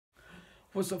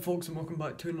What's up folks, and welcome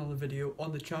back to another video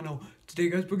on the channel. Today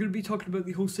guys, we're going to be talking about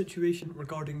the whole situation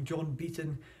regarding John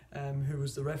Beaton, who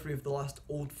was the referee of the last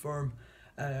Old Firm.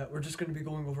 We're just going to be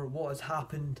going over what has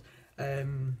happened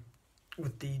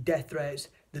with the death threats,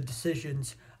 the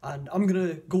decisions, and I'm going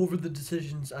to go over the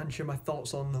decisions and share my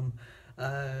thoughts on them,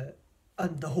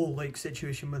 and the whole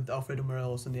situation with Alfredo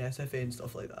Morelos and the SFA and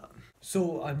stuff like that.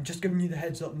 So I'm just giving you the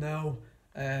heads up now.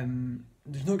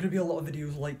 There's not going to be a lot of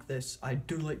videos like this. I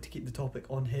do like to keep the topic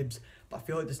on Hibs, but I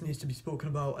feel like this needs to be spoken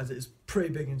about as it is pretty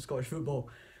big in Scottish football,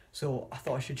 so I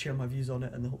thought I should share my views on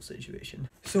it and the whole situation.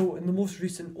 So in the most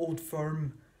recent Old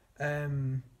Firm,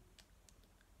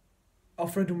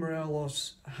 Alfredo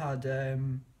Morelos had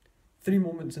 3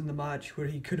 moments in the match where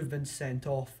he could have been sent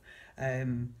off,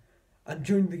 and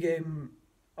during the game,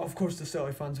 of course the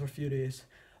Celtic fans were furious,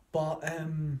 but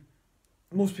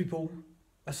most people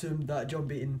assumed that John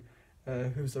Beaton,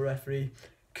 who was the referee,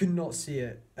 could not see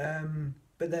it.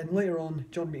 But then later on,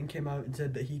 John Beaton came out and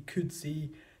said that he could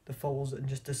see the fouls and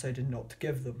just decided not to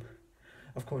give them.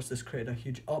 Of course, this created a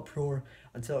huge uproar,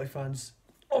 and Celtic fans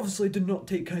obviously did not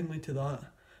take kindly to that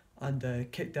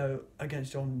and kicked out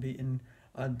against John Beaton,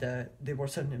 and they were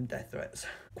sending him death threats.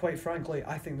 Quite frankly,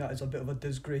 I think that is a bit of a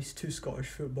disgrace to Scottish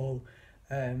football.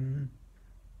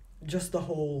 Just the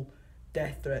whole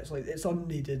death threats, it's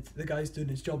unneeded. The guy's doing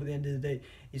his job at the end of the day.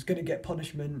 He's going to get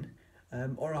punishment,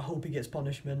 or I hope he gets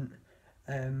punishment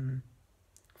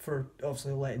for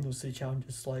obviously letting those 3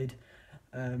 challenges slide.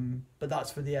 But that's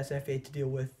for the SFA to deal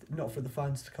with, not for the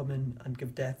fans to come in and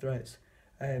give death threats.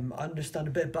 I understand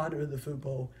a bit of banter at the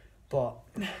football, but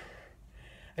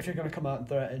if you're going to come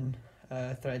out and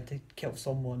threaten to kill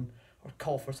someone or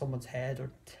call for someone's head,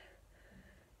 or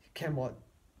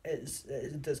it's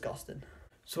disgusting.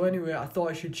 So anyway, I thought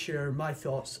I should share my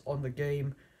thoughts on the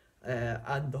game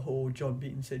and the whole John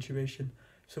Beaton situation.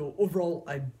 So overall,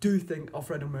 I do think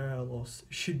Alfredo Morelos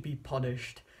should be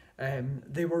punished.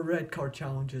 They were red card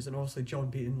challenges, and obviously John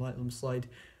Beaton let them slide.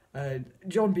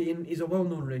 John Beaton, he's a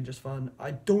well-known Rangers fan.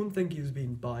 I don't think he was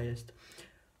being biased.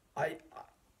 I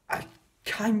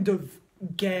kind of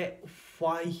get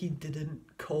why he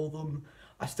didn't call them.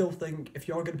 I still think if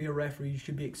you're going to be a referee, you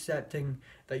should be accepting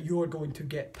that you're going to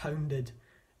get pounded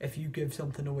if you give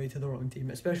something away to the wrong team,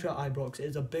 especially at Ibrox. It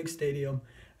is a big stadium.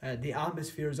 The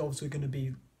atmosphere is obviously going to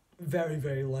be very,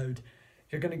 very loud.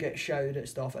 You're going to get shouted at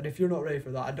stuff, and if you're not ready for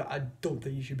that, I don't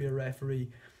think you should be a referee.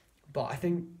 But I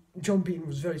think John Beaton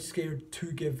was very scared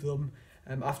to give them.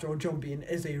 After all, John Beaton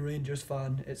is a Rangers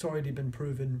fan. It's already been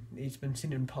proven. He's been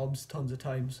seen in pubs tons of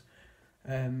times.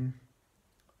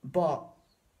 But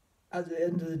at the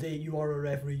end of the day, you are a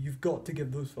referee. You've got to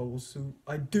give those fouls. So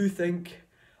I do think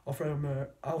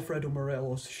Alfredo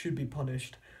Morelos should be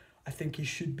punished. I think he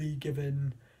should be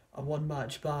given a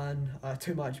 1-match ban, a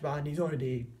 2-match ban. He's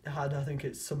already had, I think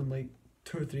it's something like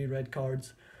 2 or 3 red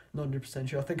cards. Not 100%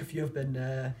 sure. I think a few have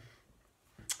been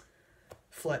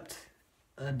flipped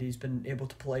and he's been able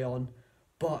to play on.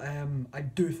 But I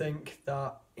do think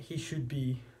that he should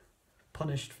be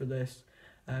punished for this,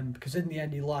 because in the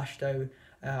end he lashed out.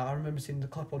 I remember seeing the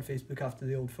clip on Facebook after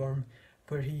the Old Firm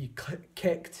where he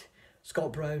kicked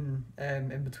Scott Brown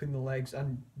in between the legs,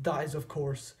 and that is of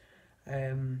course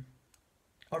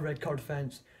a red card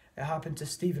offence. It happened to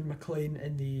Stephen McLean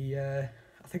in the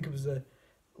I think it was the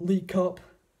League Cup.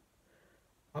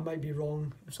 I might be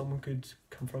wrong, if someone could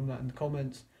confirm that in the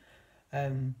comments.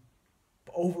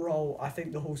 But overall, I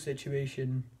think the whole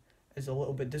situation is a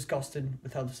little bit disgusting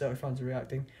with how the Celtic fans are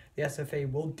reacting. The SFA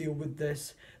will deal with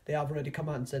this. They have already come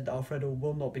out and said that Alfredo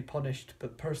will not be punished,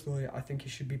 but personally I think he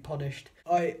should be punished.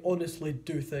 I honestly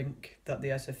do think that the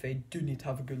SFA do need to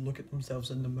have a good look at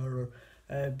themselves in the mirror,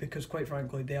 because quite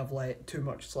frankly they have let too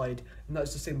much slide, and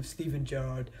that's the same with Steven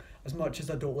Gerrard. As much as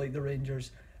I don't like the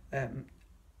Rangers,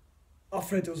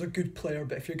 Alfredo's a good player,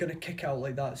 but if you're going to kick out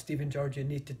like that, Steven Gerrard, you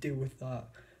need to deal with that,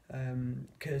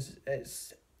 because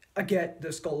I get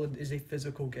that Scotland is a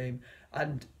physical game,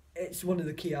 and it's one of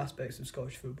the key aspects of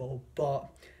Scottish football, but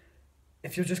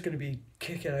if you're just going to be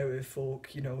kicking out at folk,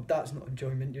 that's not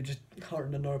enjoyment. You're just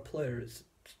hurting another player. It's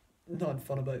nothing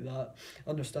fun about that. I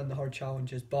understand the hard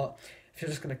challenges, but if you're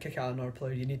just going to kick out another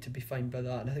player, you need to be fined by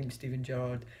that, and I think Steven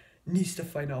Gerrard needs to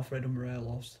fine Alfredo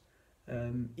Morelos.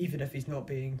 Even if he's not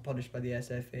being punished by the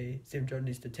SFA, Steven Gerrard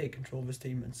needs to take control of his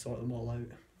team and sort them all out.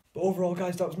 But overall,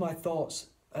 guys, that was my thoughts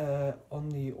on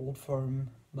the Old Firm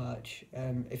match.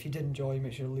 If you did enjoy,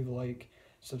 make sure to leave a like,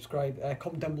 subscribe,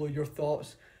 comment down below your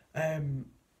thoughts.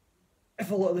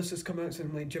 If a lot of this has come out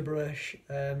sounding like gibberish,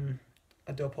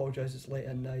 I do apologise, it's late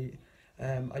at night.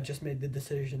 I just made the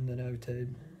decision now to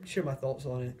share my thoughts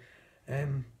on it.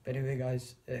 But anyway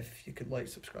guys, if you could like,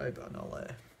 subscribe, and I'll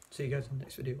See you guys in the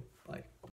next video. Bye.